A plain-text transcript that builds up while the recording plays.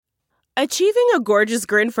Achieving a gorgeous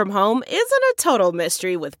grin from home isn't a total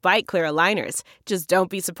mystery with Byte Clear aligners. Just don't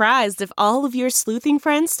be surprised if all of your sleuthing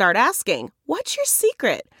friends start asking, "What's your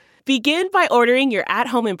secret?" Begin by ordering your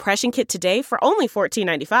at-home impression kit today for only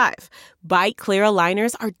 $14.95. Byte Clear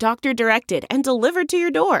aligners are doctor-directed and delivered to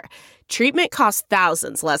your door. Treatment costs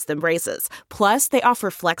thousands less than braces. Plus, they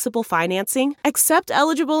offer flexible financing, accept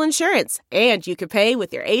eligible insurance, and you can pay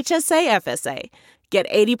with your HSA FSA. Get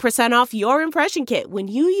 80% off your impression kit when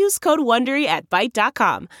you use code WONDERY at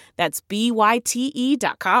Byte.com. That's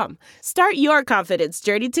BYTE.com. Start your confidence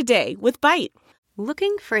journey today with Byte.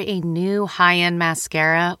 Looking for a new high-end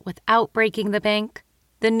mascara without breaking the bank?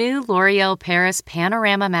 The new L'Oreal Paris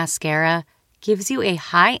Panorama Mascara gives you a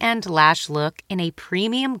high-end lash look in a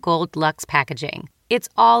premium gold luxe packaging. It's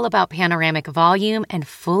all about panoramic volume and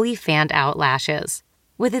fully fanned-out lashes.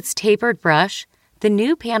 With its tapered brush, the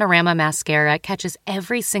new Panorama Mascara catches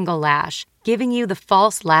every single lash, giving you the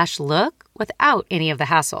false lash look without any of the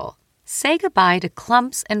hassle. Say goodbye to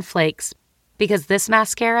clumps and flakes, because this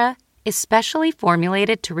mascara is specially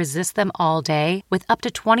formulated to resist them all day with up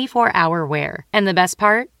to 24-hour wear. And the best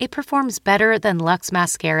part? It performs better than Luxe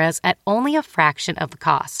mascaras at only a fraction of the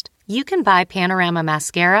cost. You can buy Panorama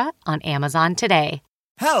Mascara on Amazon today.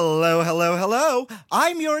 Hello, hello, hello.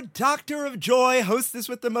 I'm your Doctor of Joy, hostess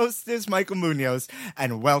with the mostest, Michael Munoz,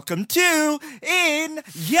 and welcome to In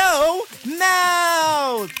Yo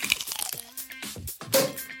Mouth.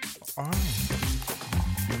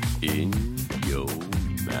 In Yo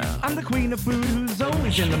Mouth. I'm the queen of food who's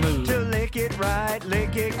always in the mood To lick it right,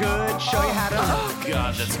 lick it good, show you how to. Oh,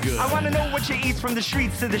 God, that's good. I want to know what you eat from the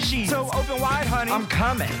streets to the sheets. So open wide, honey. I'm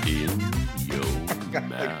coming. In Yo got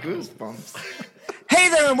Mouth. goosebumps. Hey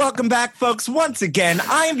there and welcome back, folks. Once again,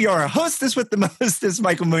 I'm your hostess with the mostest,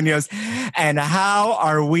 Michael Munoz. And how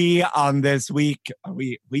are we on this week? Are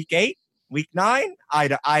we week 8? Week 9? I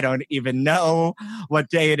don't even know what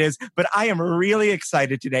day it is, but I am really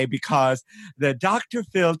excited today because the Dr.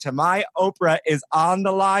 Phil to my Oprah is on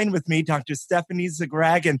the line with me, Dr. Stephanie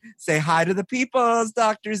Zagragan. Say hi to the peoples,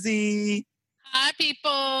 Dr. Z. Hi,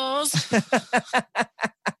 peoples.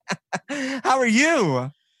 How are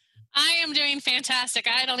you? I am doing fantastic.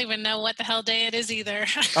 I don't even know what the hell day it is either.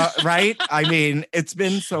 Right? I mean, it's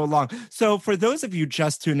been so long. So for those of you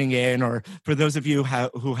just tuning in, or for those of you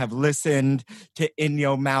who have listened to In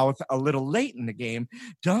Yo Mouth a little late in the game,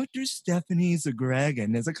 Dr. Stephanie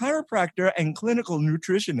Zagragan is a chiropractor and clinical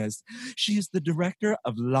nutritionist. She is the director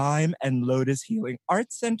of Lime and Lotus Healing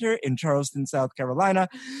Arts Center in Charleston, South Carolina.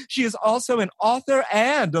 She is also an author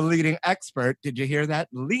and a leading expert. Did you hear that?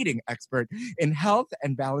 Leading expert in health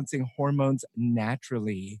and balancing hormones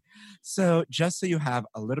naturally. So just so you have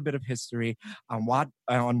a little bit of history on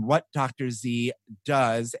what Dr. Z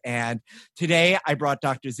does. And today I brought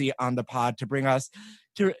Dr. Z on the pod to bring us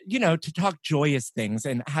to talk joyous things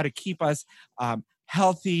and how to keep us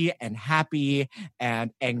healthy and happy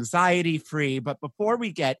and anxiety free. But before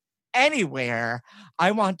we get anywhere,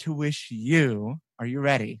 I want to wish you, are you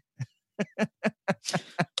ready?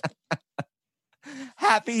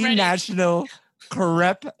 Happy Ready. National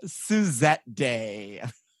Crepe Suzette Day.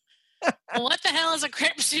 What the hell is a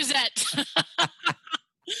crepe Suzette?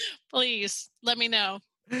 Please let me know.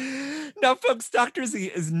 Now, folks, Dr. Z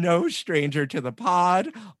is no stranger to the pod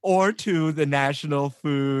or to the National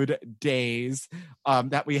Food Days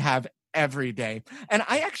that we have every day. And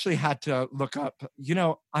I actually had to look up,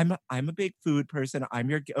 I'm a big food person. I'm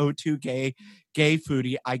your go-to gay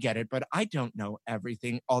foodie. I get it, but I don't know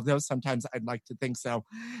everything, although sometimes I'd like to think so.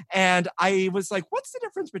 And I was like, what's the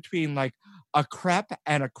difference between like a crepe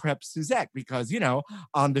and a crepe Suzette? Because,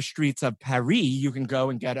 on the streets of Paris, you can go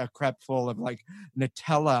and get a crepe full of like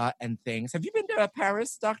Nutella and things. Have you been to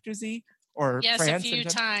Paris, Dr. Z? Or yes, France a few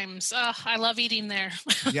times. Oh, I love eating there.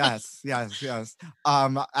 Yes.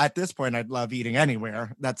 At this point, I'd love eating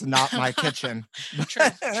anywhere. That's not my kitchen.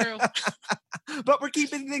 True. But we're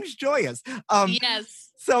keeping things joyous. Yes.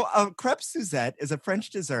 So crepe Suzette is a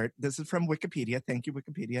French dessert. This is from Wikipedia. Thank you,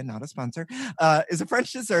 Wikipedia, not a sponsor. Is a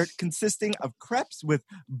French dessert consisting of crepes with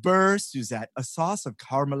beurre Suzette, a sauce of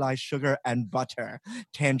caramelized sugar and butter,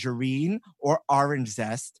 tangerine or orange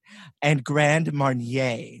zest, and Grand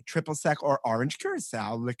Marnier, triple sec or orange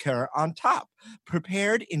curacao liqueur on top.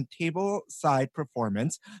 Prepared in table-side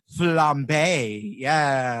performance, flambé.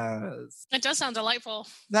 Yes. It does sound delightful.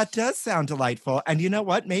 That does sound delightful. And you know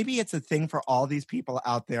what? Maybe it's a thing for all these people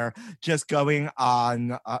out there just going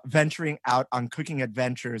on, venturing out on cooking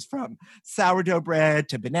adventures from sourdough bread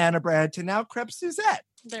to banana bread to now crepe Suzette.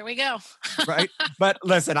 There we go. Right? But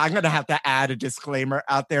listen, I'm going to have to add a disclaimer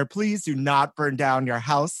out there. Please do not burn down your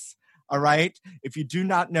house. All right? If you do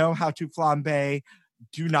not know how to flambe,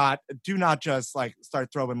 do not just like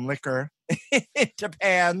start throwing liquor into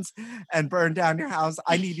pans and burn down your house.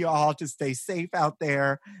 I need you all to stay safe out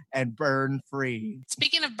there and burn free.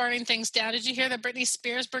 Speaking of burning things down, did you hear that Britney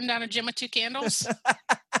Spears burned down a gym with 2 candles?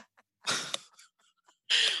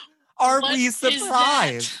 Are What we is that?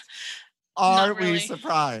 surprised? Are Not we really.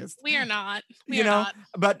 surprised? We are not. We You are know, not.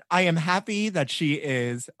 but I am happy that she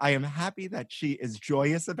is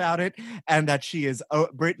joyous about it, and that she is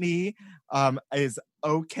Brittany is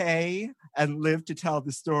okay and lived to tell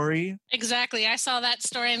the story. Exactly. I saw that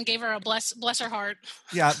story and gave her a bless her heart.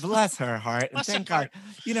 Yeah, bless her heart. And Bless her thank God.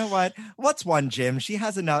 You know what? What's one gym? She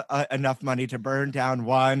has enough money to burn down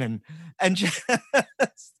one and just,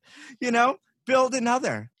 build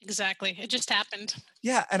another. Exactly. It just happened.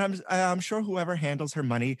 Yeah, and I'm sure whoever handles her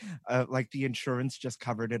money, like the insurance just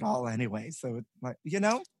covered it all anyway. So like,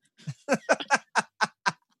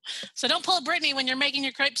 So don't pull a Britney when you're making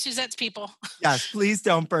your crepe Suzettes, people. Yes, please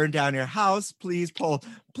don't burn down your house. Please pull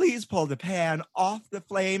the pan off the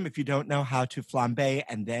flame if you don't know how to flambe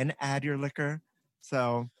and then add your liquor.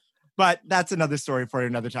 So, but that's another story for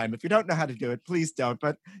another time. If you don't know how to do it, please don't.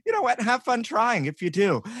 But you know what? Have fun trying if you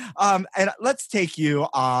do. And let's take you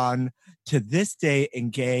on to this day in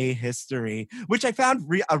gay history, which I found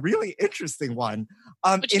a really interesting one.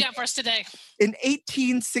 What you got for us today? In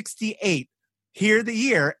 1868, hear the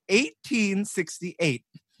year, 1868.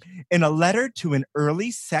 In a letter to an early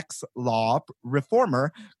sex law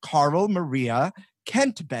reformer, Carl Maria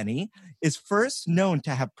Kentbenny is first known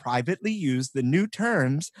to have privately used the new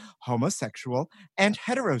terms homosexual and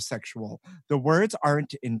heterosexual. The words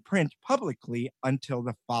aren't in print publicly until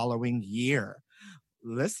the following year.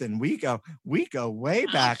 Listen, we go way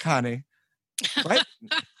back, honey. Right?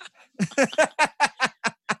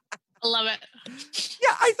 I love it.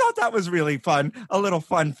 Yeah, I thought that was really fun. A little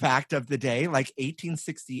fun fact of the day, like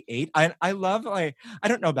 1868. I love, like, I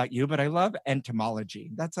don't know about you, but I love entomology.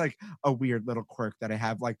 That's like a weird little quirk that I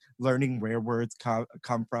have, like learning where words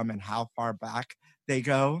come from and how far back they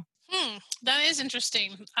go. That is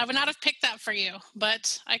interesting. I would not have picked that for you,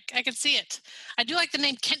 but I could see it. I do like the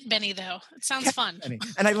name Kentbenny, though. It sounds fun.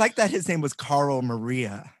 And I like that his name was Carl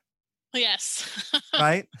Maria. Yes.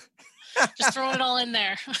 Right? Just throw it all in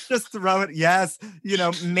there. Just throw it. Yes.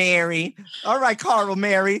 Mary. All right, Carl,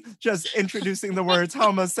 Mary. Just introducing the words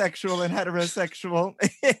homosexual and heterosexual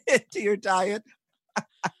to your diet.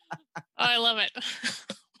 I love it.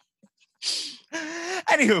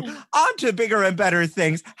 Anywho, on to bigger and better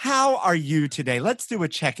things. How are you today? Let's do a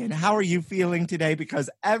check-in. How are you feeling today? Because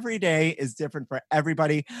every day is different for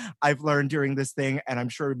everybody. I've learned during this thing, and I'm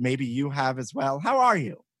sure maybe you have as well. How are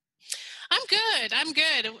you? I'm good. I'm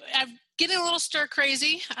getting a little stir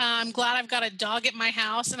crazy. I'm glad I've got a dog at my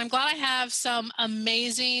house, and I'm glad I have some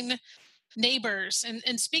amazing neighbors.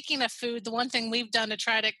 And speaking of food, the one thing we've done to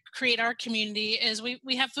try to create our community is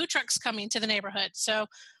we have food trucks coming to the neighborhood. So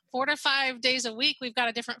 4 to 5 days a week, we've got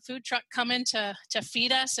a different food truck coming to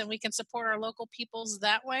feed us, and we can support our local peoples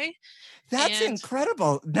that way. That's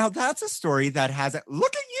incredible. Now, that's a story that hasn't...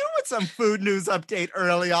 Look at you with some food news update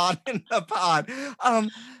early on in the pod.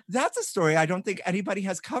 That's a story I don't think anybody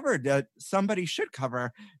has covered, that somebody should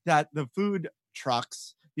cover, that the food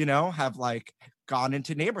trucks, have like gone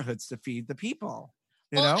into neighborhoods to feed the people.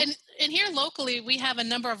 And here locally, we have a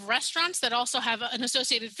number of restaurants that also have an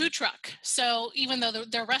associated food truck. So even though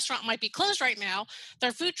their restaurant might be closed right now,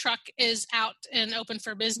 their food truck is out and open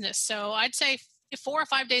for business. So I'd say 4 or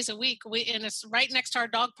 5 days a week, and it's right next to our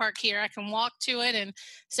dog park here. I can walk to it and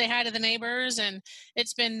say hi to the neighbors. And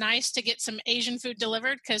it's been nice to get some Asian food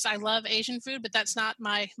delivered, because I love Asian food, but that's not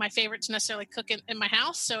my favorite to necessarily cook in my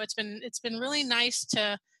house. So it's been really nice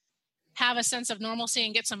to have a sense of normalcy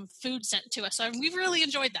and get some food sent to us. So we've really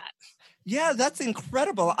enjoyed that. Yeah, that's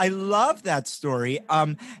incredible. I love that story.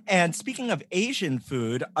 And speaking of Asian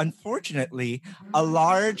food, unfortunately, a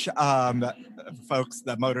large folks,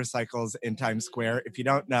 the motorcycles in Times Square, if you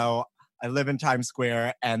don't know, I live in Times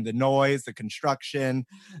Square, and the noise, the construction,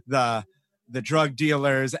 the drug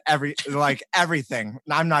dealers, everything,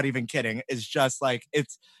 I'm not even kidding, is just like,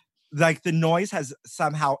 it's like the noise has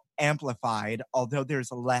somehow amplified, although there's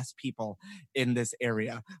less people in this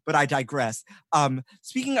area. But I digress.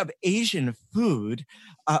 Speaking of Asian food,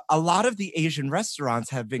 a lot of the Asian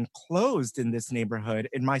restaurants have been closed in this neighborhood,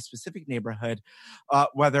 in my specific neighborhood,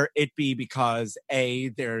 whether it be because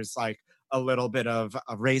there's like a little bit of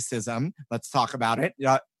racism. Let's talk about it.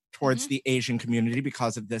 Towards the Asian community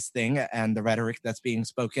because of this thing and the rhetoric that's being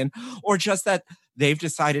spoken, or just that they've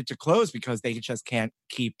decided to close because they just can't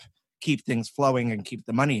keep things flowing and keep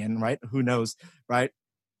the money in, right? Who knows, right?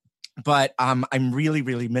 But I'm really,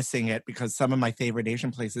 really missing it because some of my favorite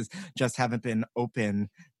Asian places just haven't been open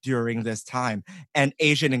during this time, and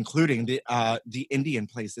Asian including the Indian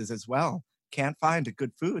places as well. Can't find a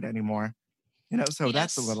good food anymore, so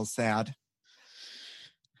that's a Yes. little sad.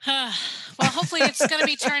 Well, hopefully it's going to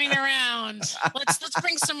be turning around. Let's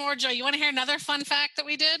bring some more joy. You want to hear another fun fact that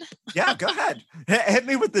we did? Yeah, go ahead. Hit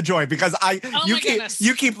me with the joy because goodness.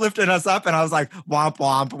 you keep lifting us up, and I was like, womp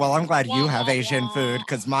womp. Well, I'm glad you Womp, have womp, Asian womp. food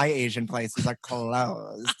because my Asian places are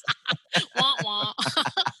closed. Wah, wah.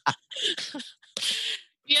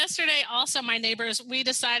 Yesterday, also, my neighbors, we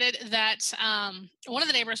decided that one of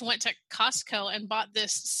the neighbors went to Costco and bought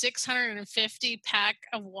this 650 pack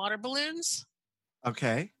of water balloons.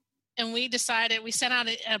 Okay. And we decided, we sent out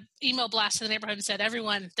an email blast to the neighborhood and said,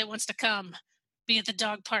 everyone that wants to come, be at the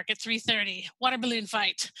dog park at 3:30, water balloon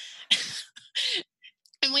fight.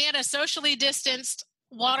 And we had a socially distanced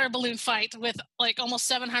water balloon fight with like almost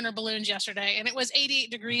 700 balloons yesterday, and it was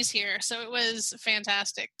 88 degrees here, so it was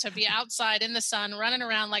fantastic to be outside in the sun running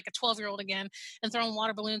around like a 12-year-old again and throwing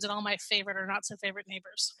water balloons at all my favorite or not so favorite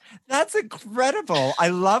neighbors. That's incredible. I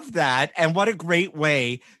love that. And what a great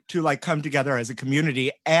way to like come together as a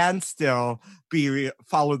community and still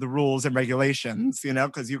follow the rules and regulations,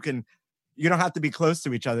 because you don't have to be close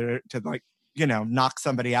to each other to like knock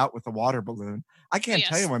somebody out with a water balloon. I can't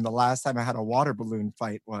tell you when the last time I had a water balloon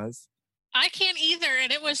fight was. I can't either,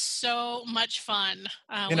 and it was so much fun.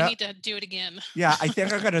 We need to do it again. Yeah, I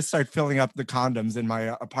think I'm going to start filling up the condoms in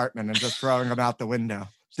my apartment and just throwing them out the window.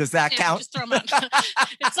 Does that count? Just throw them out.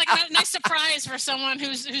 It's like a nice surprise for someone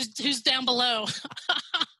who's down below.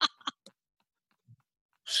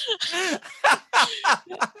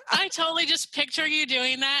 I totally just picture you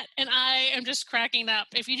doing that, and I am just cracking up.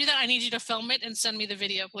 If you do that, I need you to film it and send me the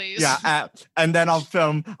video, please. Yeah, and then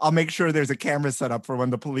I'll make sure there's a camera set up for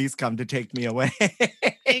when the police come to take me away.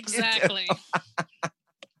 Exactly.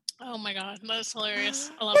 Oh my God, that's hilarious.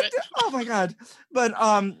 I love it. Oh my God. But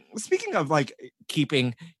speaking of like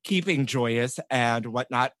keeping joyous and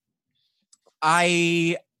whatnot,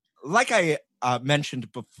 I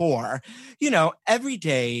mentioned before, every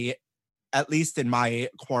day, at least in my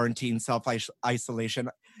quarantine self-isolation,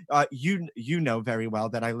 you know very well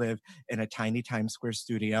that I live in a tiny Times Square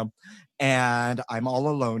studio and I'm all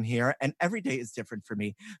alone here. And every day is different for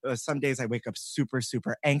me. Some days I wake up super,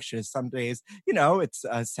 super anxious. Some days, it's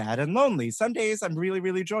sad and lonely. Some days I'm really,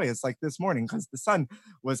 really joyous, like this morning, because the sun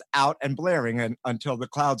was out and blaring until the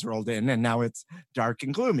clouds rolled in and now it's dark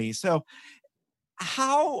and gloomy. So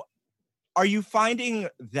how are you finding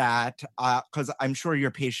that, because I'm sure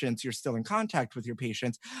your patients, you're still in contact with your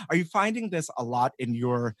patients, are you finding this a lot in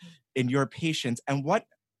your patients, and what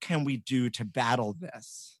can we do to battle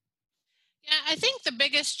this? Yeah, I think the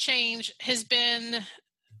biggest change has been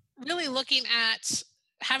really looking at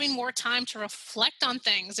having more time to reflect on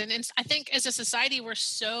things. And I think as a society, we're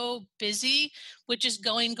so busy with just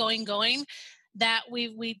going, that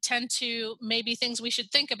we tend to maybe things we should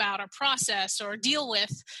think about or process or deal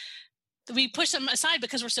with, we push them aside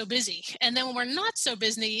because we're so busy. And then when we're not so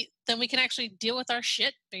busy, then we can actually deal with our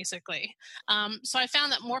shit, basically. So I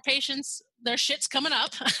found that more patients, their shit's coming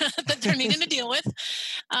up that they're needing to deal with.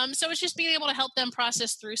 So it's just being able to help them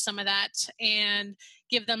process through some of that and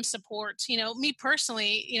give them support. Me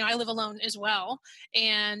personally, I live alone as well.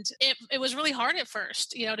 And it was really hard at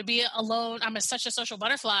first, to be alone. I'm such a social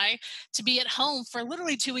butterfly, to be at home for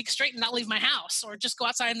literally 2 weeks straight and not leave my house or just go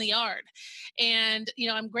outside in the yard. And,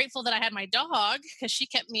 I'm grateful that I had my dog because she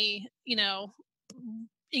kept me,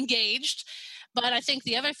 engaged. But I think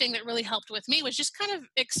the other thing that really helped with me was just kind of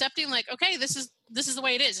accepting, like, okay, this is the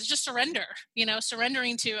way it is. It's just surrender,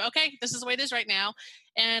 surrendering to, okay, this is the way it is right now.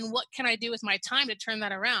 And what can I do with my time to turn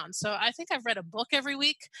that around? So I think I've read a book every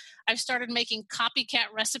week. I've started making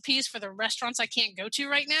copycat recipes for the restaurants I can't go to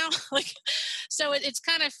right now. So it's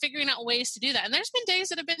kind of figuring out ways to do that. And there's been days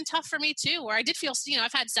that have been tough for me too, where I did feel,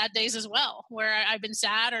 I've had sad days as well, where I've been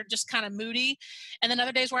sad or just kind of moody. And then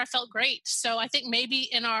other days where I felt great. So I think maybe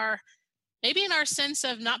in our sense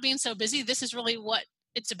of not being so busy, this is really what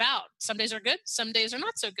it's about. Some days are good, some days are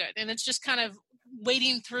not so good. And it's just kind of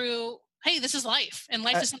wading through, hey, this is life. And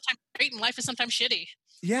life is sometimes great and life is sometimes shitty.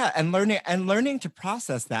 Yeah, and learning to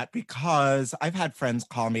process that, because I've had friends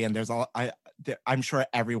call me and I'm sure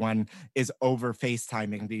everyone is over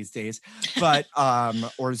FaceTiming these days, but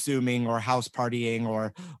or Zooming or house partying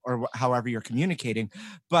or however you're communicating.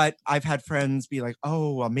 But I've had friends be like,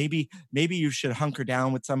 oh, well, maybe you should hunker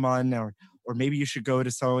down with someone, or maybe you should go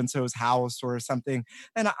to so-and-so's house or something.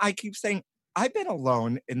 And I keep saying, I've been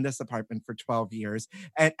alone in this apartment for 12 years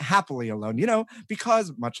and happily alone,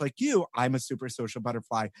 because much like you, I'm a super social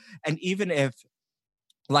butterfly. And even if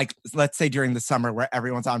like, let's say during the summer where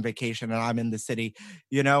everyone's on vacation and I'm in the city,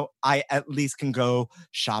 I at least can go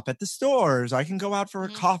shop at the stores. I can go out for a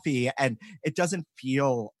coffee and it doesn't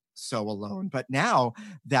feel so alone. But now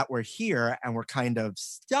that we're here and we're kind of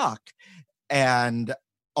stuck and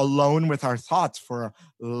alone with our thoughts for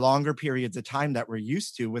longer periods of time that we're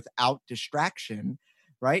used to without distraction,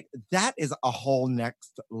 right? That is a whole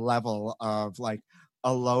next level of like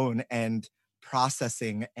alone and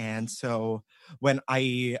processing. And so when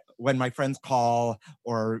my friends call,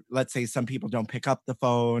 or let's say some people don't pick up the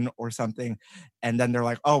phone or something, and then they're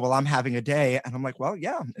like, oh, well, I'm having a day. And I'm like, well,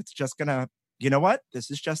 yeah, it's just gonna, you know what?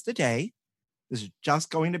 This is just a day. This is just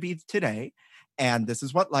going to be today. And this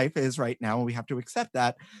is what life is right now. And we have to accept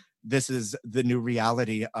that this is the new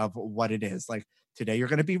reality of what it is. Like today, you're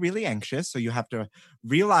going to be really anxious. So you have to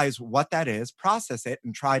realize what that is, process it,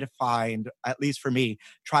 and try to find, at least for me,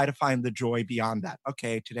 try to find the joy beyond that.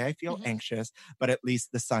 Okay, today I feel anxious, but at least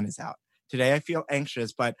the sun is out. Today I feel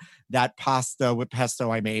anxious, but that pasta with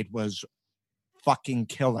pesto I made was fucking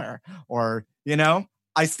killer. Or,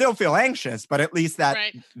 I still feel anxious, but at least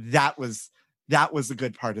that was a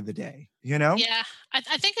good part of the day, Yeah,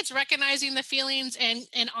 I think it's recognizing the feelings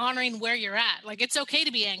and honoring where you're at. Like, it's okay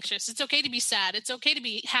to be anxious. It's okay to be sad. It's okay to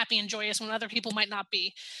be happy and joyous when other people might not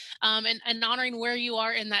be. And honoring where you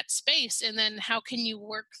are in that space. And then how can you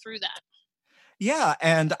work through that? Yeah.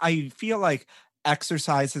 And I feel like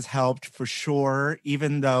exercise has helped for sure,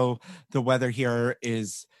 even though the weather here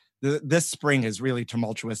this spring is really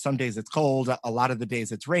tumultuous. Some days it's cold. A lot of the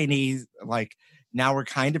days it's rainy. Like now we're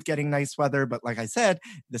kind of getting nice weather. But like I said,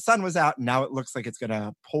 the sun was out and now it looks like it's going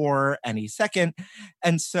to pour any second.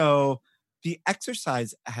 And so the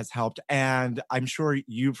exercise has helped. And I'm sure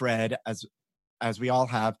you've read, as we all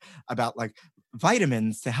have, about like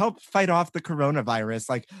vitamins to help fight off the coronavirus.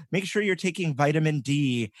 Like make sure you're taking vitamin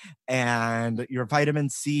D and your vitamin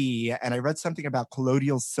C. And I read something about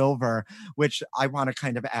colloidal silver, which I want to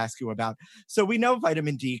kind of ask you about. So we know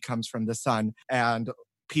vitamin D comes from the sun, and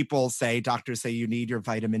doctors say you need your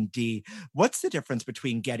vitamin D. What's the difference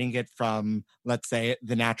between getting it from, let's say,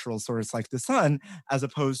 the natural source like the sun, as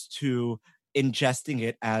opposed to ingesting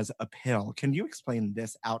it as a pill? Can you explain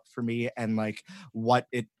this out for me and like what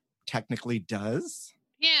it technically does?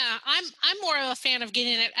 Yeah, I'm more of a fan of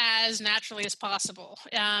getting it as naturally as possible.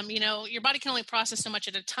 Your body can only process so much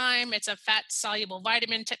at a time. It's a fat soluble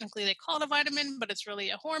vitamin. Technically, they call it a vitamin, but it's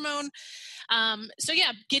really a hormone. So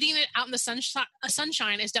yeah, getting it out in the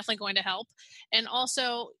sunshine is definitely going to help. And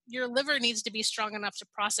also, your liver needs to be strong enough to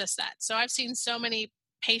process that. So I've seen so many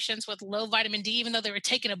patients with low vitamin D, even though they were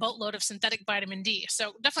taking a boatload of synthetic vitamin D.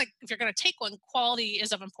 So definitely, if you're going to take one, quality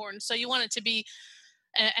is of importance. So you want it to be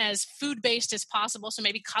as food-based as possible. So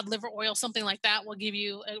maybe cod liver oil, something like that, will give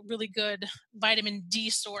you a really good vitamin D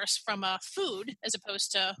source from a food as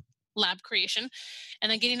opposed to lab creation.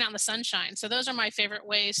 And then getting out in the sunshine. So those are my favorite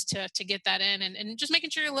ways to get that in, and just making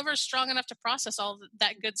sure your liver is strong enough to process all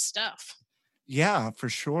that good stuff. Yeah, for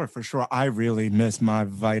sure. For sure. I really miss my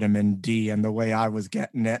vitamin D and the way I was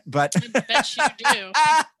getting it, but I bet you do.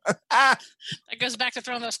 That goes back to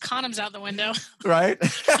throwing those condoms out the window. Right?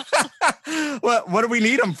 What do we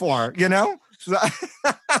need them for? Oh,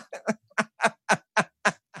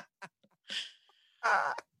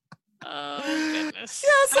 goodness.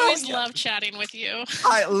 Yeah, so, I always love chatting with you.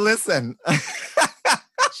 Listen.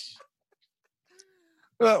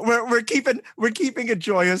 We're keeping it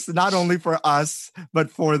joyous, not only for us,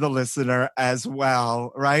 but for the listener as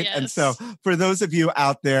well, right? Yes. And so for those of you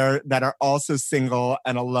out there that are also single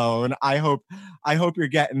and alone, I hope you're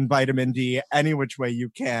getting vitamin D any which way you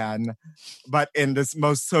can, but in this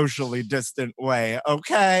most socially distant way.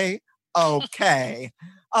 Okay. Have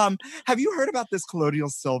you heard about this colloidal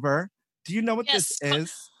silver? Do you know what this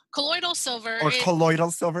is? Colloidal silver. Or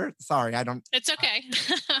colloidal silver? Sorry, I don't. It's okay.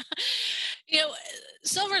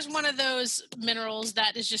 Silver is one of those minerals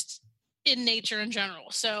that is just in nature in general.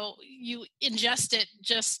 So you ingest it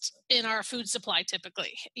just in our food supply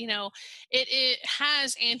typically. It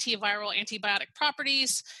has antiviral, antibiotic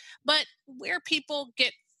properties, but where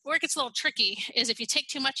it gets a little tricky is if you take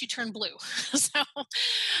too much, you turn blue. So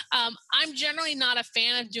I'm generally not a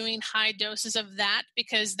fan of doing high doses of that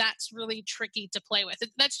because that's really tricky to play with.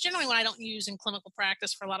 That's generally what I don't use in clinical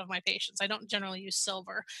practice for a lot of my patients. I don't generally use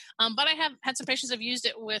silver, but I have had some patients who have used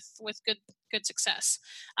it with good success.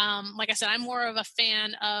 Like I said, I'm more of a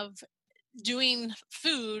fan of doing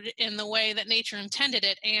food in the way that nature intended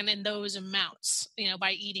it and in those amounts,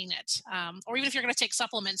 by eating it. Or even if you're going to take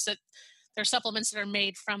supplements, that there are supplements that are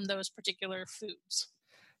made from those particular foods.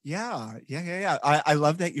 Yeah. I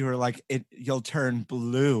love that you were like, you'll turn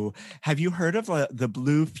blue. Have you heard of the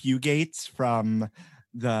blue fugates from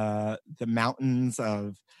the mountains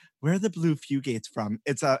of where are the blue fugates from?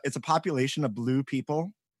 It's a population of blue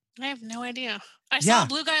people. I have no idea. I saw Yeah. a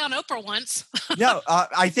blue guy on Oprah once. No,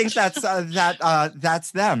 I think that's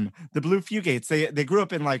that's them. The blue fugates. They grew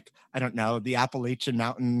up in like, I don't know, the Appalachian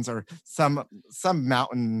Mountains or some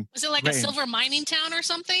mountain. Was it like range. a silver mining town or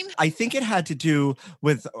something? I think it had to do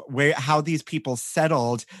with how these people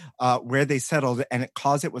settled, where they settled, and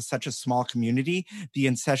because it was such a small community, the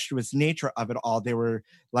incestuous nature of it all. They were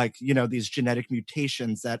like, these genetic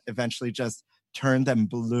mutations that eventually just turned them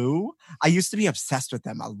blue. I used to be obsessed with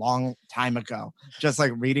them a long time ago, just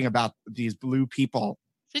like reading about these blue people.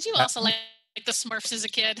 Did you also like the Smurfs as a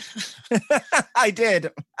kid? I did.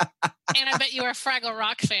 And I bet you were a Fraggle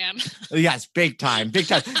Rock fan. Yes, big time, big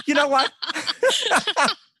time. You know what?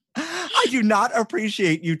 I do not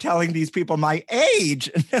appreciate you telling these people my age.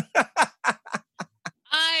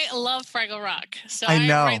 I love Fraggle Rock, so I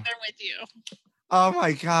know. I'm right there with you. Oh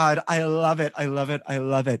my God. I love it. I love it. I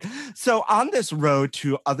love it. So on this road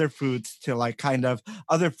to other foods, to like kind of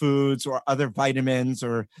other foods or other vitamins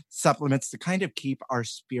or supplements to kind of keep our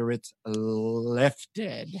spirits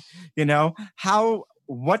lifted,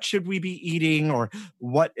 what should we be eating, or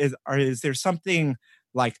is there something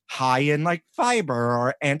like high in like fiber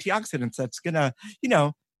or antioxidants that's gonna,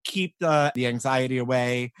 keep the anxiety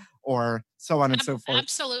away, or so on and so forth?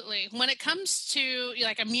 Absolutely. When it comes to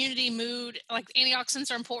like immunity, mood, like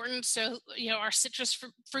antioxidants are important. So, our citrus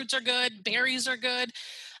fruits are good, berries are good.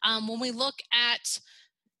 When we look at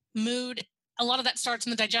mood, a lot of that starts in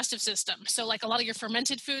the digestive system. So like a lot of your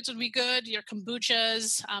fermented foods would be good. Your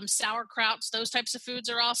kombuchas, sauerkrauts, those types of foods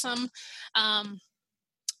are awesome.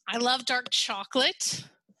 I love dark chocolate.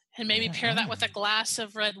 And maybe pair that with a glass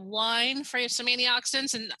of red wine for some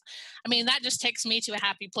antioxidants. And I mean, that just takes me to a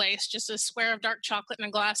happy place. Just a square of dark chocolate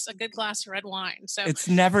and a good glass of red wine. So it's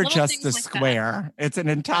never just a square. It's an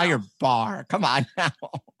entire bar. Come on now.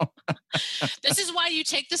 This is why you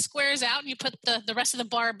take the squares out and you put the rest of the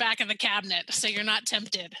bar back in the cabinet so you're not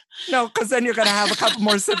tempted. No, because then you're going to have a couple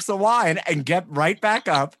more sips of wine and get right back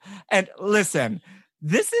up. And listen,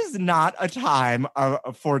 this is not a time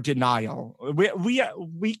for denial.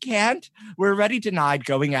 We can't. We're already denied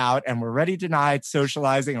going out, and we're already denied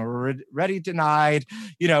socializing, and we're already denied,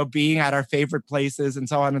 being at our favorite places and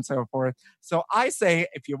so on and so forth. So I say,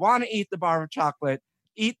 if you want to eat the bar of chocolate,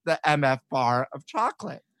 eat the MF bar of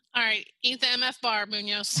chocolate. All right, eat the MF bar,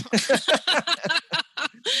 Munoz.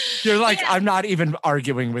 You're like, yeah. I'm not even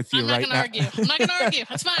arguing with you right now. I'm not going to argue.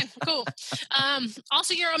 That's fine. Cool.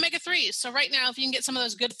 Also, your omega-3s. So right now, if you can get some of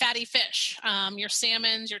those good fatty fish, your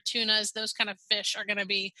salmons, your tunas, those kind of fish are going to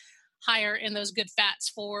be higher in those good fats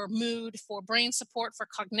for mood, for brain support, for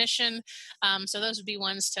cognition. So those would be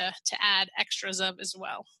ones to add extras of as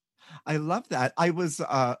well. I love that. I was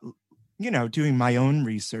doing my own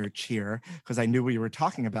research here because I knew we were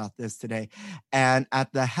talking about this today. And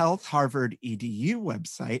at the Health Harvard EDU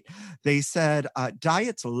website, they said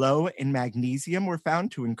diets low in magnesium were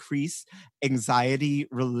found to increase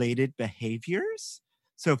anxiety-related behaviors.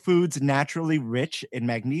 So foods naturally rich in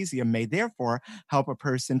magnesium may therefore help a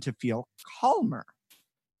person to feel calmer.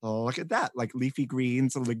 Look at that, like leafy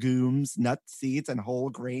greens, legumes, nuts, seeds, and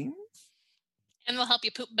whole grains. And they'll help you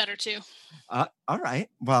poop better too. All right.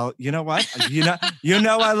 Well, you know what? You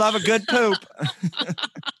know I love a good poop.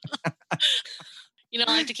 I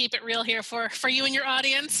like to keep it real here for you and your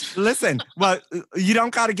audience. Listen, well, you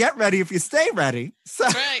don't got to get ready if you stay ready. So.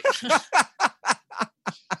 That's right.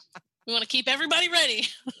 We want to keep everybody ready.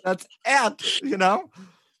 That's it,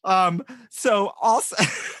 So also,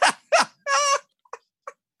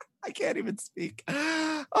 I can't even speak.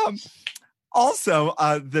 Also,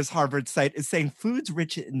 this Harvard site is saying foods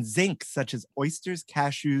rich in zinc, such as oysters,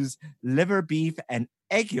 cashews, liver, beef, and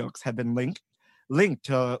egg yolks have been linked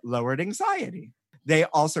to lowered anxiety. They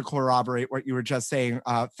also corroborate what you were just saying,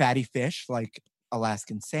 fatty fish like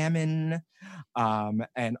Alaskan salmon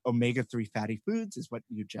and omega-3 fatty foods is what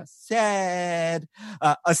you just said.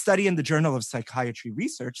 A study in the Journal of Psychiatry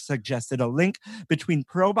Research suggested a link between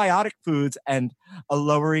probiotic foods and a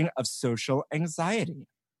lowering of social anxiety.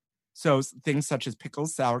 So things such as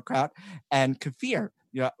pickles, sauerkraut, and kefir.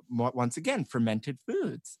 Once again, fermented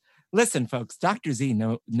foods. Listen, folks, Dr. Z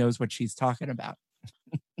knows what she's talking about.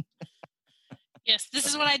 Yes, this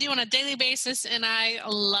is what I do on a daily basis, and I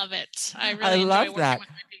love it. I really love enjoy that. working with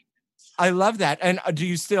my patients. I love that. And do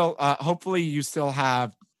you still, hopefully you still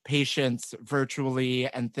have patients virtually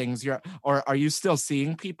and things, or are you still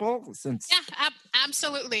seeing people since? Yeah,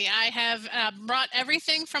 Absolutely. I have brought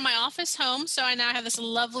everything from my office home. So I now have this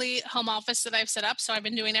lovely home office that I've set up. So I've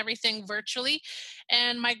been doing everything virtually.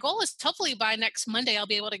 And my goal is hopefully by next Monday, I'll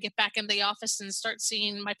be able to get back into the office and start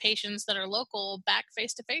seeing my patients that are local back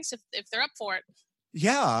face to face if they're up for it.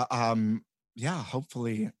 Yeah. Yeah,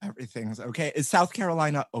 hopefully everything's okay. Is South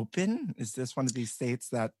Carolina open? Is this one of these states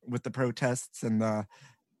that with the protests and the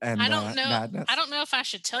I don't know. madness? I don't know if I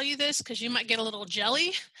should tell you this because you might get a little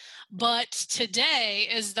jelly, but today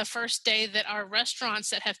is the first day that our restaurants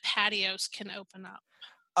that have patios can open up.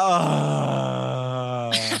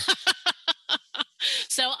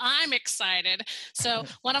 So I'm excited. So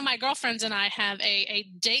one of my girlfriends and I have a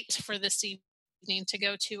date for this evening to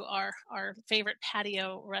go to our favorite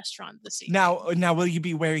patio restaurant this evening. Now, will you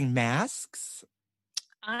be wearing masks?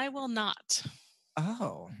 I will not.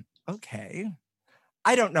 Oh, okay.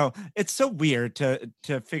 I don't know. It's so weird to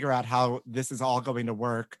figure out how this is all going to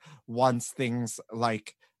work once things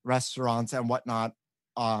like restaurants and whatnot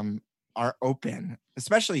are open,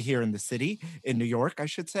 especially here in the city, in New York, I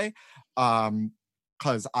should say.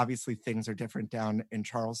 Because obviously things are different down in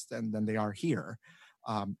Charleston than they are here.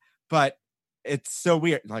 But it's so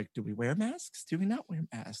weird. Like, do we wear masks? Do we not wear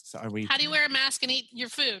masks? How do you wear a mask and eat your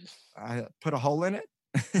food? Put a hole in it?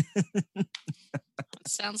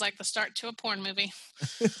 Sounds like the start to a porn movie.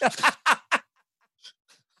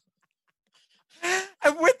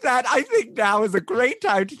 And with that, I think now is a great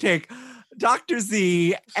time to take Dr.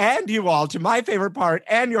 Z and you all to my favorite part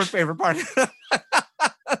and your favorite part.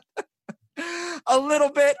 A little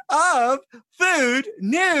bit of Food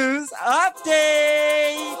News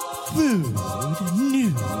Update. Food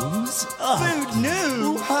news. Food news.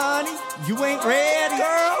 Ooh, honey, you ain't ready.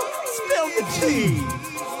 Girl, spill the tea.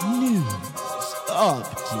 News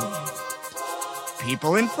update.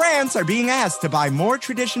 People in France are being asked to buy more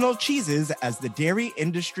traditional cheeses as the dairy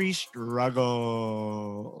industry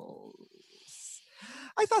struggles.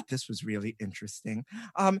 I thought this was really interesting.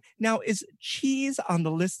 Now, is cheese on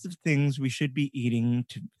the list of things we should be eating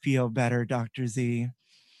to feel better, Dr. Z?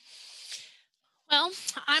 Well,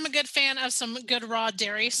 I'm a good fan of some good raw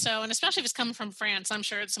dairy, and especially if it's coming from France, I'm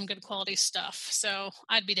sure it's some good quality stuff. So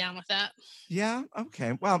I'd be down with that. Yeah,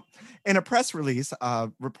 okay. Well, in a press release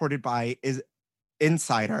reported by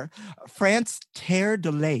Insider, France Terre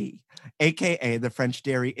de Lait, aka the French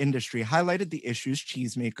dairy industry, highlighted the issues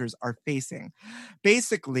cheesemakers are facing.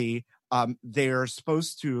 Basically, they're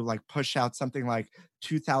supposed to push out something like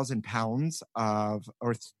 2,000 pounds or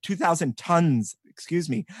 2,000 tons,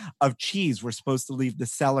 of cheese were supposed to leave the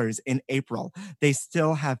cellars in April. They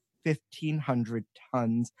still have 1,500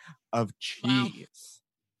 tons of cheese.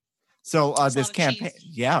 Wow. So this campaign,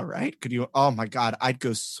 yeah, right? Could you? Oh my God, I'd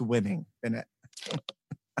go swimming in it.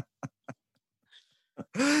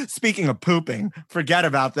 Speaking of pooping, forget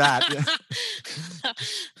about that.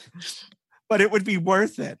 But it would be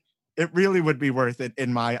worth it. It really would be worth it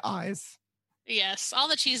in my eyes. Yes, all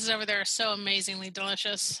the cheeses over there are so amazingly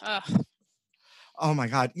delicious. Oh my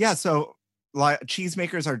God. Yeah, so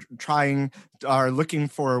cheesemakers are looking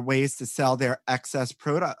for ways to sell their excess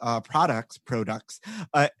products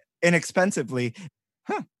inexpensively.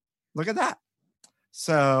 Look at that.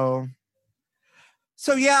 So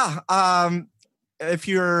yeah, if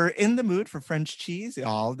you're in the mood for French cheese,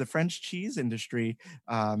 y'all, the French cheese industry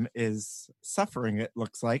is suffering, it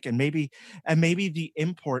looks like, and maybe the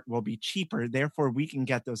import will be cheaper. Therefore, we can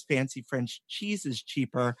get those fancy French cheeses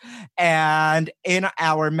cheaper and in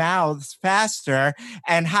our mouths faster.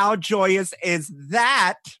 And how joyous is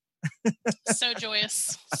that? So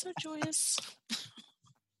joyous. So joyous.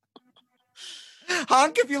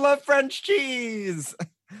 Honk if you love French cheese.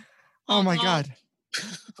 Oh my God.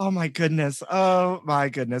 Oh my goodness. Oh my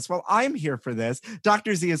goodness. Well, I'm here for this.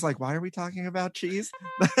 Dr. Z is like, why are we talking about cheese?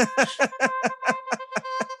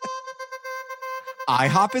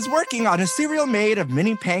 IHOP is working on a cereal made of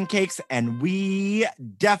mini pancakes, and we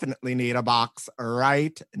definitely need a box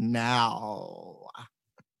right now.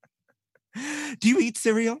 Do you eat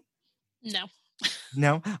cereal? No.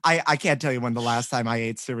 No? I can't tell you when the last time I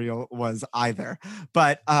ate cereal was either.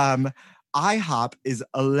 But IHOP is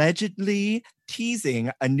allegedly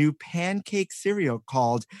teasing a new pancake cereal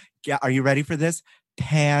called, are you ready for this?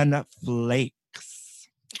 Pan Flakes.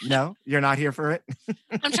 No? You're not here for it?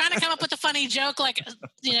 I'm trying to come up with a funny joke like,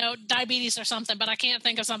 diabetes or something, but I can't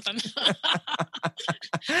think of something.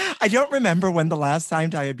 I don't remember when the last time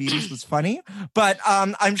diabetes was funny, but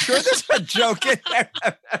I'm sure there's a joke in there.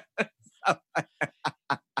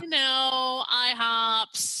 IHOP,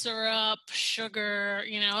 syrup, sugar,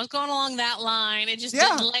 I was going along that line. It just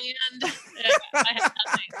didn't land. I had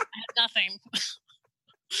nothing.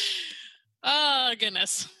 Oh,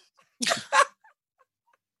 goodness.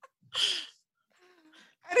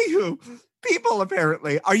 Anywho, people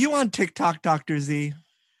apparently. Are you on TikTok, Dr. Z?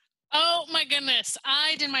 Oh my goodness.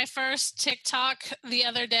 I did my first TikTok the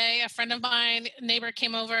other day. A friend of mine, neighbor,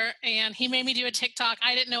 came over and he made me do a TikTok.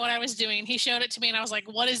 I didn't know what I was doing. He showed it to me and I was like,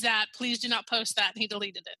 what is that? Please do not post that. And he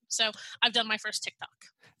deleted it. So I've done my first TikTok.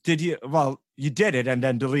 Did you? Well, you did it and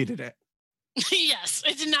then deleted it. Yes,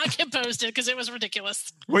 it did not get posted because it was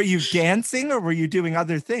ridiculous. Were you dancing or were you doing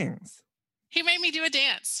other things? He made me do a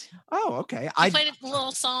dance. Oh, okay. He played a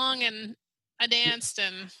little song and I danced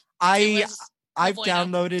and I've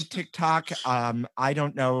downloaded TikTok. I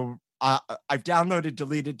don't know. I've downloaded,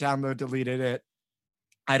 deleted it.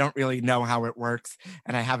 I don't really know how it works,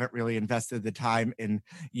 and I haven't really invested the time in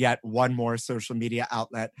yet one more social media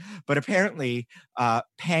outlet. But apparently,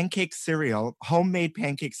 pancake cereal, homemade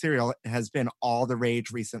pancake cereal, has been all the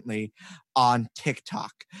rage recently on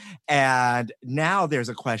TikTok. And now there's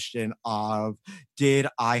a question of, did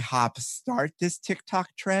IHOP start this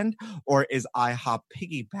TikTok trend, or is IHOP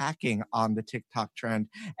piggybacking on the TikTok trend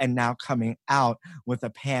and now coming out with a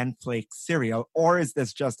pan flake cereal, or is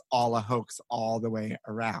this just all a hoax all the way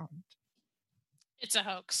around? It's a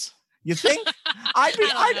hoax. You think?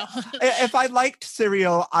 If I liked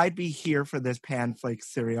cereal, I'd be here for this pan flake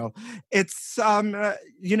cereal. It's,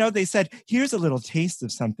 they said, here's a little taste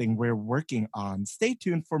of something we're working on. Stay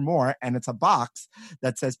tuned for more. And it's a box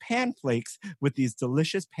that says pan flakes with these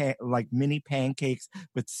delicious mini pancakes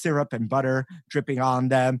with syrup and butter dripping on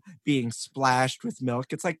them, being splashed with milk.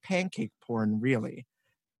 It's like pancake porn, really.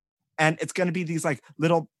 And it's going to be these like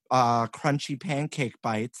little crunchy pancake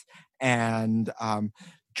bites and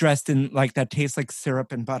dressed in like that tastes like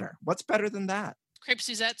syrup and butter. What's better than that? Crepe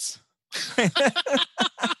Suzettes. I've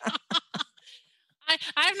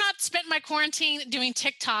not spent my quarantine doing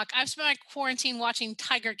TikTok. I've spent my quarantine watching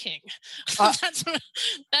Tiger King. That's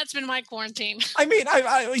been my quarantine. I mean,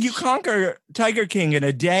 you conquer Tiger King in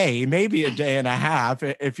a day, maybe a day and a half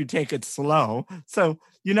if you take it slow. So,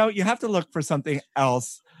 you have to look for something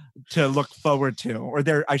else to look forward to, or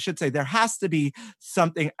there has to be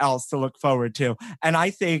something else to look forward to. And I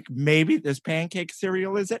think maybe this pancake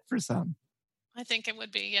cereal is it for some. I think it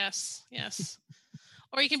would be. Yes.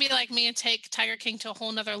 Or you can be like me and take Tiger King to a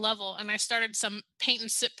whole nother level. And I started some paint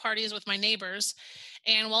and sip parties with my neighbors.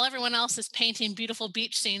 And while everyone else is painting beautiful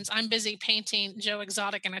beach scenes, I'm busy painting Joe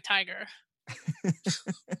Exotic and a tiger.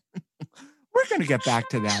 We're going to get back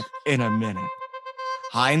to that in a minute.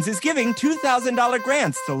 Heinz is giving $2,000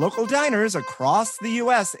 grants to local diners across the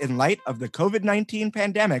U.S. in light of the COVID-19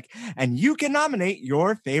 pandemic, and you can nominate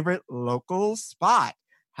your favorite local spot.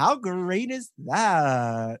 How great is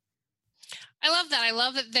that? I love that. I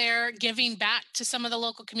love that they're giving back to some of the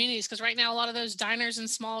local communities, because right now a lot of those diners and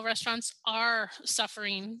small restaurants are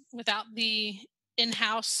suffering without the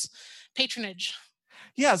in-house patronage.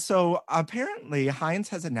 Yeah, so apparently Heinz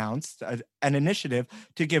has announced an initiative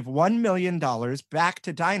to give $1 million back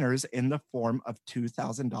to diners in the form of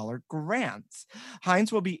 $2,000 grants.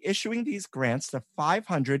 Heinz will be issuing these grants to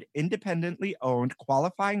 500 independently owned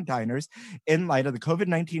qualifying diners in light of the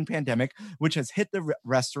COVID-19 pandemic, which has hit the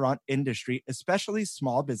restaurant industry, especially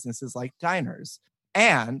small businesses like diners.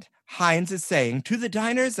 And Heinz is saying, to the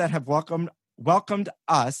diners that have welcomed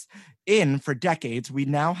us in for decades, we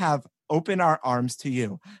now have open our arms to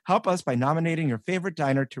you. Help us by nominating your favorite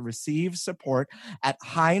diner to receive support at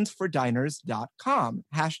HeinzForDiners.com.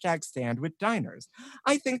 #StandWithDiners.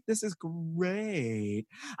 I think this is great.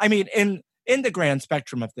 I mean, in the grand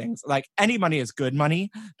spectrum of things, like any money is good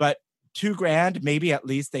money, but $2,000, maybe at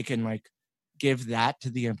least they can like give that to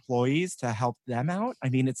the employees to help them out. I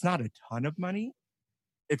mean, it's not a ton of money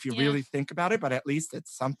if you really think about it, but at least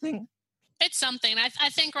it's something. It's something. I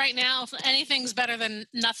think right now, anything's better than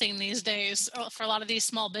nothing these days for a lot of these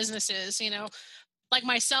small businesses, like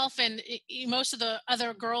myself and most of the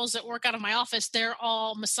other girls that work out of my office, they're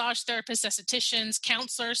all massage therapists, estheticians,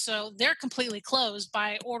 counselors. So they're completely closed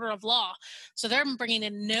by order of law. So they're bringing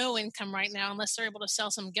in no income right now unless they're able to sell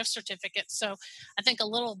some gift certificates. So I think a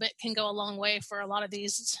little bit can go a long way for a lot of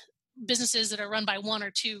these businesses that are run by one or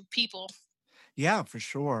two people. Yeah, for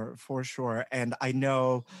sure. And I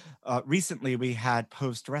know recently we had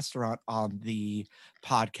Post Restaurant on the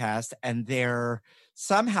podcast, and they're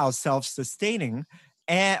somehow self-sustaining,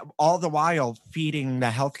 and all the while feeding the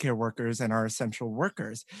healthcare workers and our essential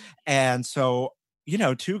workers. And so,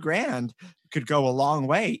 $2,000 could go a long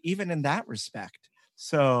way, even in that respect.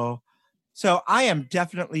 So So I am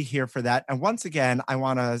definitely here for that. And once again, I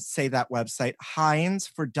want to say that website,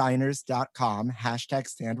 HeinzForDiners.com, hashtag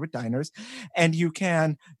Stand with Diners. And you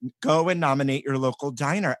can go and nominate your local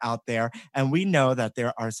diner out there. And we know that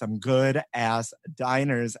there are some good ass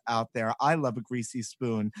diners out there. I love a greasy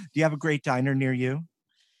spoon. Do you have a great diner near you?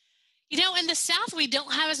 You know, in the South, we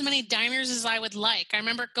don't have as many diners as I would like. I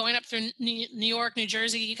remember going up through New York, New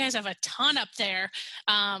Jersey. You guys have a ton up there.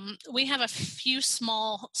 We have a few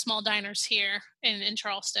small diners here in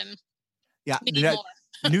Charleston. Yeah, We need more.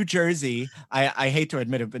 New Jersey, I hate to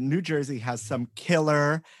admit it, but New Jersey has some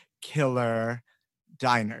killer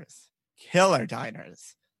diners. Killer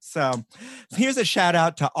diners. So here's a shout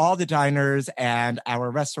out to all the diners and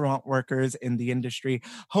our restaurant workers in the industry.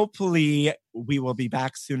 Hopefully we will be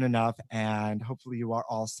back soon enough, and hopefully you are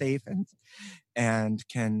all safe and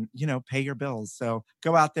can, pay your bills. So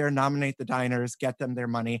go out there, nominate the diners, get them their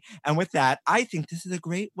money. And with that, I think this is a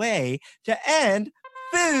great way to end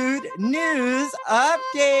Food News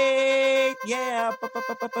Update. Yeah.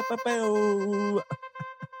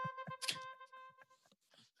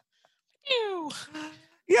 Ew.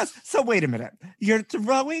 Yes. So wait a minute. You're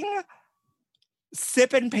throwing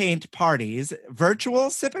sip and paint parties, virtual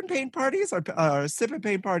sip and paint parties, or sip and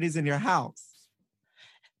paint parties in your house?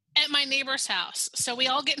 At my neighbor's house. So we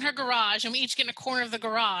all get in her garage, and we each get in a corner of the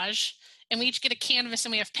garage, and we each get a canvas,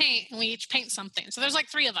 and we have paint, and we each paint something. So there's like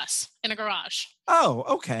 3 of us in a garage. Oh,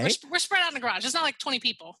 okay. We're spread out in the garage. It's not like 20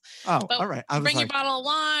 people. Oh, but all right. Bring your bottle of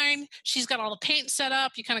wine. She's got all the paint set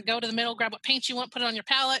up. You kind of go to the middle, grab what paint you want, put it on your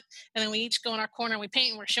palette, and then we each go in our corner and we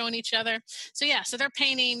paint, and we're showing each other. So yeah, so they're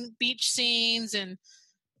painting beach scenes, and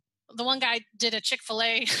the one guy did a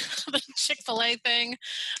Chick-fil-A, the Chick-fil-A thing,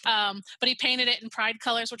 but he painted it in pride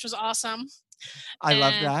colors, which was awesome. I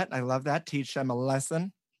love that. Teach them a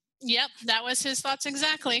lesson. Yep, that was his thoughts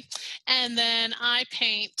exactly. And then I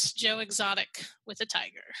paint Joe Exotic with a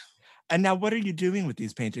tiger. And now, what are you doing with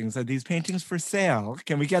these paintings? Are these paintings for sale?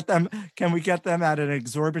 Can we get them? Can we get them at an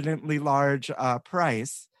exorbitantly large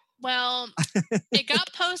price? Well, it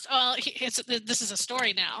got posted. Well, this is a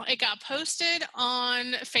story now. It got posted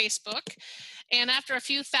on Facebook, and after a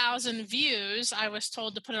few thousand views, I was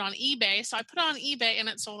told to put it on eBay. So I put it on eBay, and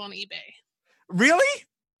it sold on eBay. Really?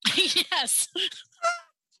 Yes.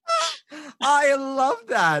 I love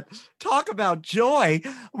that. Talk about joy.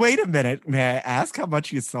 Wait a minute. May I ask how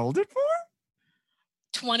much you sold it for?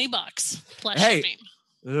 $20 plus shipping.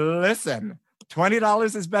 Listen,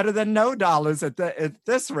 $20 is better than no dollars at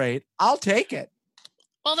this rate. I'll take it.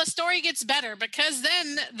 Well, the story gets better, because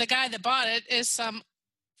then the guy that bought it is some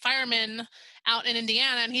fireman out in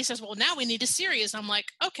Indiana, and he says, well, now we need a series. I'm like,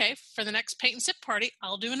 okay, for the next paint and sip party,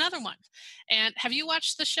 I'll do another one. And have you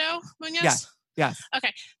watched the show, Munoz? Yes.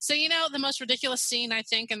 Okay. So, the most ridiculous scene, I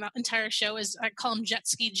think, in the entire show is, I call him Jet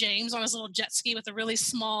Ski James on his little jet ski with a really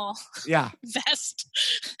small vest.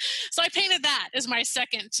 So I painted that as my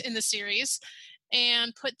second in the series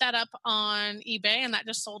and put that up on eBay, and that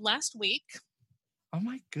just sold last week. Oh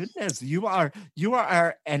my goodness. You are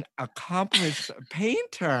an accomplished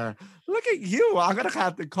painter. Look at you. I'm going to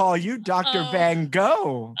have to call you Dr. Van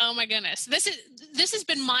Gogh. Oh my goodness. This has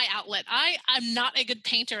been my outlet. I'm not a good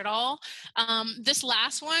painter at all. This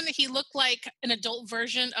last one, he looked like an adult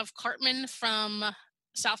version of Cartman from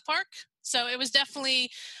South Park. So it was definitely,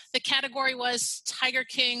 the category was Tiger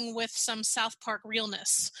King with some South Park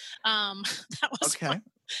realness. That was okay.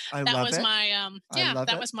 I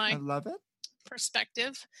love it.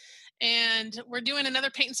 Perspective. And we're doing another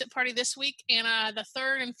paint and sip party this week, and the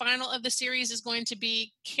third and final of the series is going to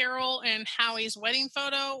be Carol and Howie's wedding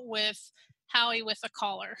photo with Howie with a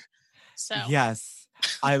collar. So yes,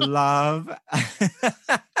 I love.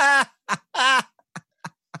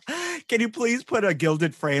 Can you please put a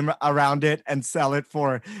gilded frame around it and sell it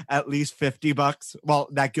for at least $50? Well,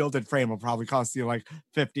 that gilded frame will probably cost you like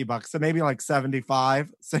 $50, so maybe like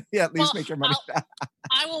 75. So you at least make your money back.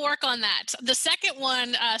 I will work on that. The second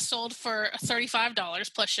one sold for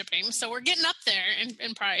 $35 plus shipping, so we're getting up there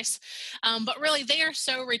in price. But really, they are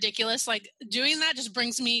so ridiculous. Like, doing that just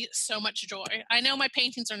brings me so much joy. I know my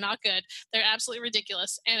paintings are not good; they're absolutely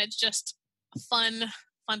ridiculous, and it's just fun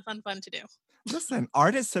to do. Listen,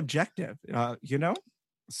 art is subjective,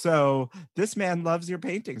 So this man loves your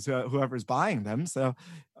paintings, whoever's buying them. So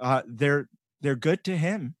they're good to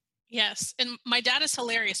him. Yes. And my dad is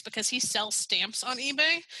hilarious because he sells stamps on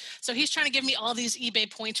eBay. So he's trying to give me all these eBay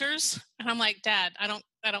pointers. And I'm like, Dad, I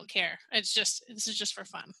don't care. This is just for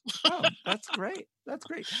fun. Oh, that's great. That's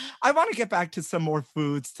great. I want to get back to some more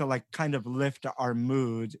foods to like kind of lift our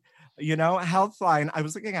mood. Healthline, I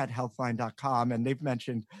was looking at healthline.com and they've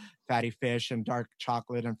mentioned fatty fish and dark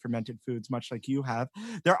chocolate and fermented foods, much like you have.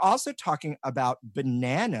 They're also talking about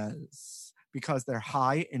bananas because they're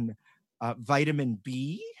high in vitamin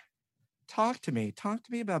B. Talk to me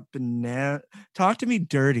about banana. Talk to me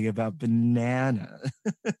dirty about banana.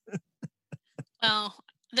 Well,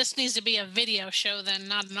 this needs to be a video show then,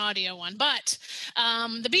 not an audio one. But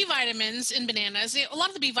the B vitamins in bananas, a lot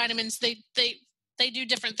of the B vitamins, they do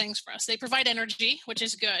different things for us. They provide energy, which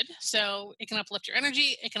is good. So it can uplift your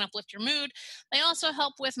energy. It can uplift your mood. They also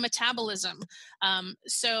help with metabolism.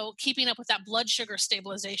 So keeping up with that blood sugar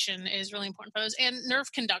stabilization is really important for those, and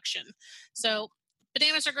nerve conduction. So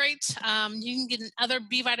bananas are great. You can get other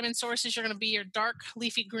B vitamin sources. You're going to be your dark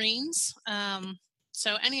leafy greens.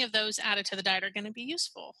 So any of those added to the diet are going to be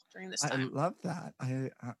useful during this time. I love that.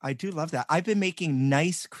 I do love that. I've been making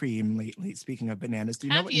nice cream lately. Speaking of bananas, do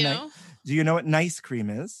you know what nice cream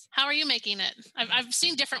is? How are you making it? I've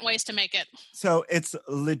seen different ways to make it. So it's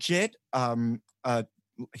legit a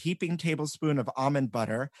heaping tablespoon of almond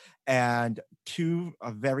butter and 2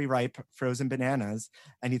 very ripe frozen bananas,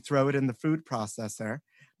 and you throw it in the food processor.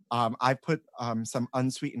 I put some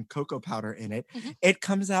unsweetened cocoa powder in it. Mm-hmm. It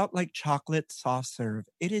comes out like chocolate soft serve.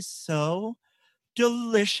 It is so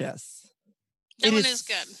delicious. That one is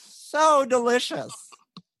good. So delicious.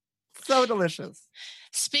 So delicious.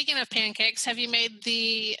 Speaking of pancakes, have you made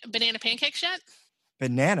the banana pancakes yet?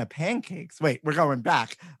 Banana pancakes? Wait, we're going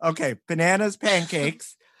back. Okay, bananas,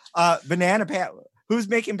 pancakes. Who's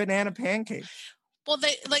making banana pancakes? Well,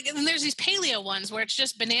 and there's these paleo ones where it's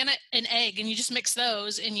just banana and egg, and you just mix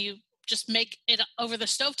those, and you just make it over the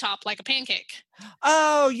stovetop like a pancake.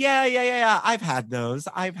 Oh, yeah. I've had those.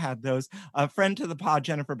 A friend to the pod,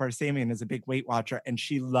 Jennifer Barsamian, is a big Weight Watcher, and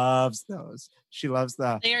she loves those. She loves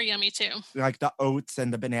They are yummy too. Like the oats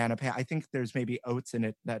and the banana I think there's maybe oats in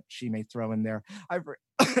it that she may throw in there.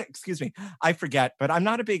 Excuse me. I forget, but I'm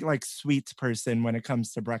not a big like sweets person when it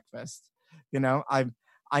comes to breakfast.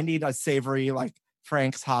 I need a savory like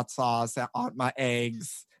Frank's hot sauce on my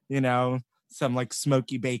eggs, some like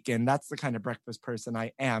smoky bacon. That's the kind of breakfast person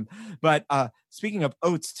I am. But speaking of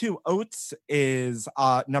oats too, oats is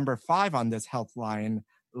number 5 on this Healthline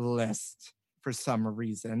list for some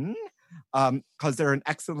reason, because they're an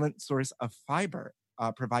excellent source of fiber,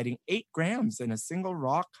 providing 8 grams in a single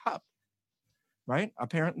raw cup. Right?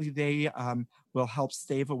 Apparently they will help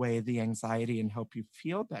stave away the anxiety and help you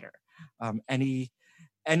feel better.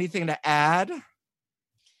 Anything to add?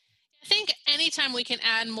 I think anytime we can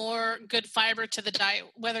add more good fiber to the diet,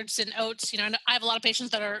 whether it's in oats, I have a lot of patients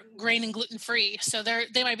that are grain and gluten free, so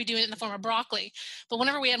they might be doing it in the form of broccoli. But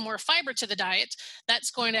whenever we add more fiber to the diet, that's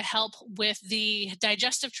going to help with the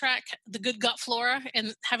digestive tract, the good gut flora,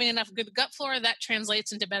 and having enough good gut flora, that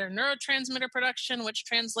translates into better neurotransmitter production, which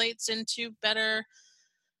translates into better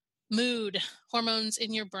mood, hormones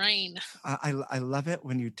in your brain. I love it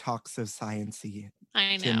when you talk so sciencey.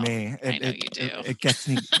 I know. To me. I know you do. It gets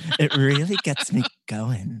me. It really gets me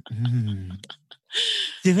going.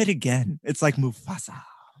 Do it again. It's like Mufasa.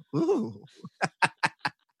 Ooh.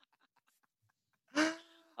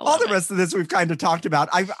 All the rest of this we've kind of talked about.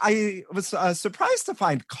 I was surprised to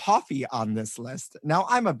find coffee on this list. Now,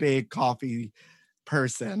 I'm a big coffee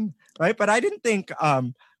person, right? But I didn't think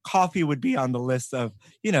coffee would be on the list of,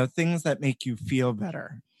 things that make you feel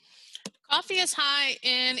better. Coffee is high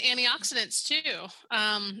in antioxidants too.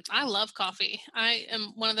 I love coffee. I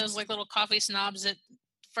am one of those like little coffee snobs that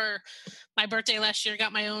for my birthday last year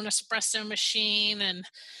got my own espresso machine, and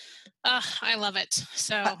I love it.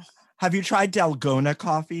 So have you tried Dalgona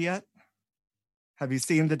coffee yet? Have you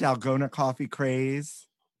seen the Dalgona coffee craze?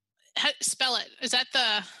 Spell it. Is that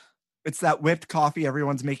the... It's that whipped coffee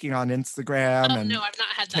everyone's making on Instagram and no, I've not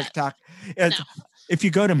had TikTok. that. No. If you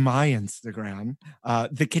go to my Instagram,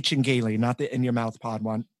 the Kitchen Gaily, not the In Your Mouth Pod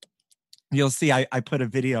one, you'll see I put a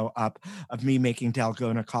video up of me making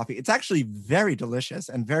Dalgona coffee. It's actually very delicious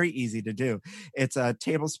and very easy to do. It's a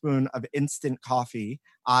tablespoon of instant coffee.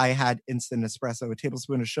 I had instant espresso, a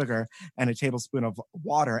tablespoon of sugar, and a tablespoon of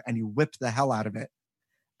water, and you whip the hell out of it.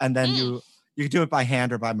 And then you do it by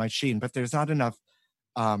hand or by machine, but there's not enough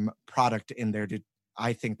product in there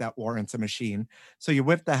I think that warrants a machine. So you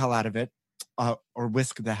whip the hell out of it, or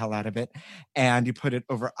whisk the hell out of it, and you put it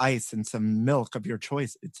over ice and some milk of your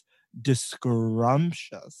choice. It's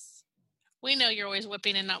discrumptious. We know you're always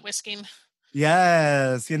whipping and not whisking.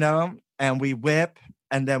 Yes, and we whip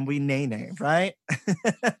and then we nay, right?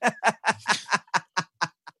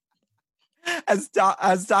 as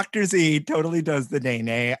Dr. Z totally does the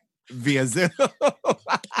nay via Zoom.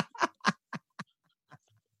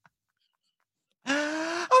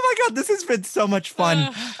 Oh my God, this has been so much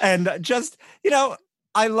fun. And just,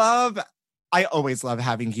 I always love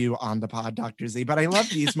having you on the pod, Dr. Z, but I love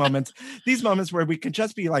these moments where we can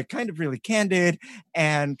just be like kind of really candid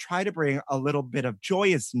and try to bring a little bit of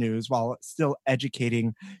joyous news while still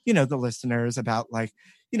educating, the listeners about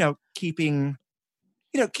keeping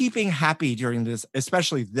happy during this,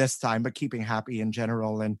 especially this time, but keeping happy in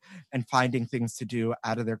general and finding things to do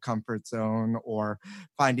out of their comfort zone, or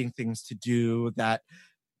finding things to do that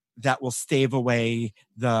will stave away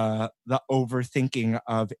the overthinking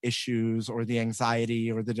of issues, or the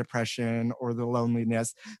anxiety, or the depression, or the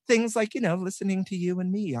loneliness. Things like, listening to you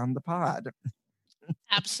and me on the pod.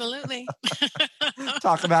 Absolutely.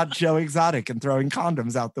 Talk about Joe Exotic and throwing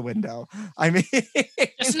condoms out the window. I mean,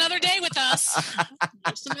 just another day with us.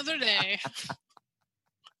 Just another day.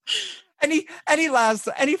 Any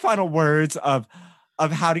final words of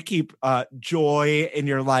how to keep joy in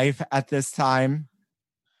your life at this time?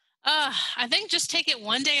 I think just take it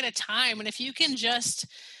one day at a time. And if you can just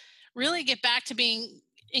really get back to being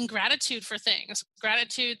in gratitude for things,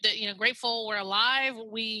 gratitude that, grateful we're alive.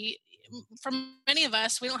 For many of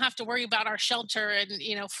us, we don't have to worry about our shelter and,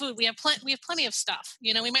 food. We have plenty of stuff.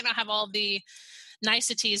 We might not have all the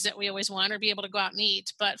niceties that we always want or be able to go out and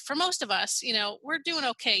eat. But for most of us, we're doing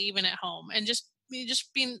okay even at home, and just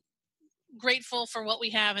being grateful for what we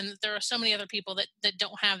have. And there are so many other people that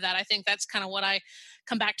don't have that. I think that's kind of what I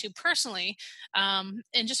come back to personally. And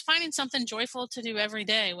just finding something joyful to do every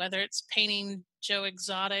day, whether it's painting Joe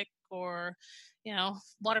Exotic, or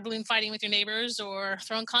water balloon fighting with your neighbors, or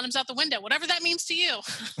throwing condoms out the window, whatever that means to you.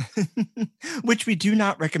 Which we do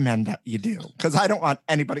not recommend that you do, because I don't want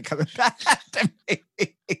anybody coming back to me.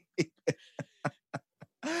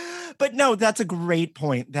 But no, that's a great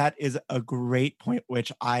point. That is a great point,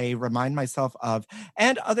 which I remind myself of,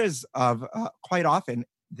 and others of quite often,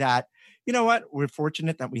 that, we're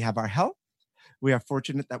fortunate that we have our health. We are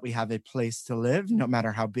fortunate that we have a place to live, no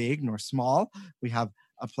matter how big nor small. We have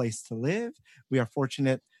a place to live. We are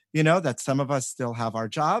fortunate, that some of us still have our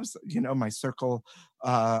jobs. My circle,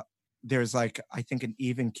 there's I think an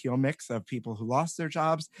even keel mix of people who lost their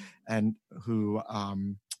jobs and who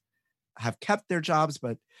have kept their jobs.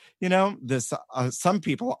 But, some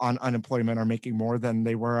people on unemployment are making more than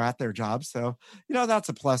they were at their jobs. So, that's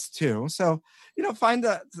a plus too. So, find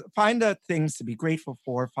the things to be grateful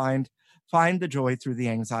for, find the joy through the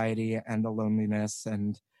anxiety and the loneliness,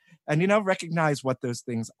 and recognize what those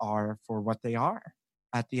things are for what they are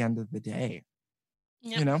at the end of the day.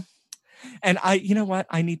 Yep. And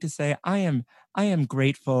I need to say, I am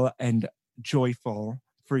grateful and joyful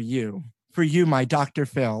for you, my Dr.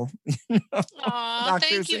 Phil. Aw,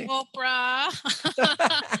 thank you, Oprah.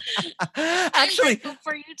 Actually, I'm grateful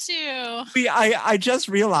for you too. I just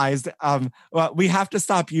realized, we have to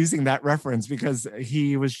stop using that reference, because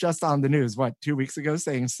he was just on the news, 2 weeks ago,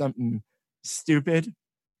 saying something stupid.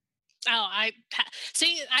 Oh, I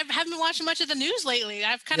haven't been watching much of the news lately.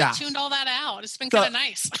 I've kind of tuned all that out. It's been kind of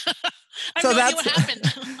nice. I have no idea what happened.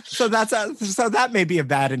 So that may be a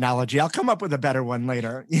bad analogy. I'll come up with a better one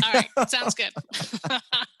later. All right, sounds good.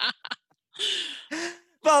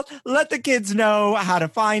 Well, let the kids know how to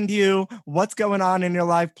find you, what's going on in your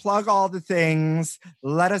life, plug all the things.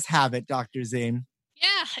 Let us have it, Dr. Z.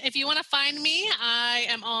 Yeah, if you want to find me,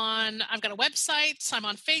 I've got a website. I'm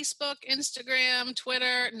on Facebook, Instagram,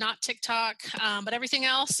 Twitter, not TikTok, but everything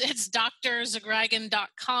else, it's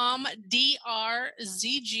drzagragan.com,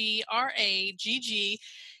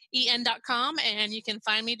 DRZGRAGGEN.com, and you can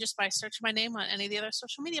find me just by searching my name on any of the other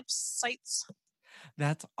social media sites.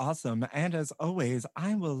 That's awesome. And as always,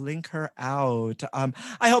 I will link her out.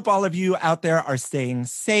 I hope all of you out there are staying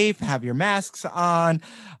safe, have your masks on,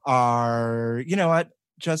 are,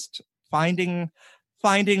 just finding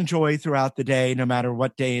joy throughout the day, no matter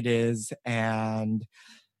what day it is. And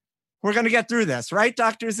we're going to get through this, right,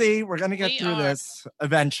 Dr. Z? We're going to get through this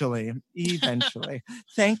eventually.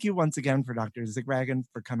 Thank you once again for Dr. Zagragan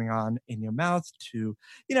for coming on In Your Mouth to,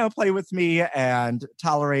 play with me and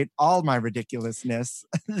tolerate all my ridiculousness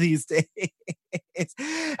these days.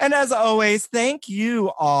 And as always, thank you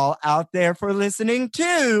all out there for listening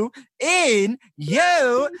to In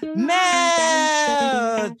Your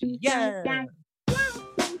Mouth. Yeah.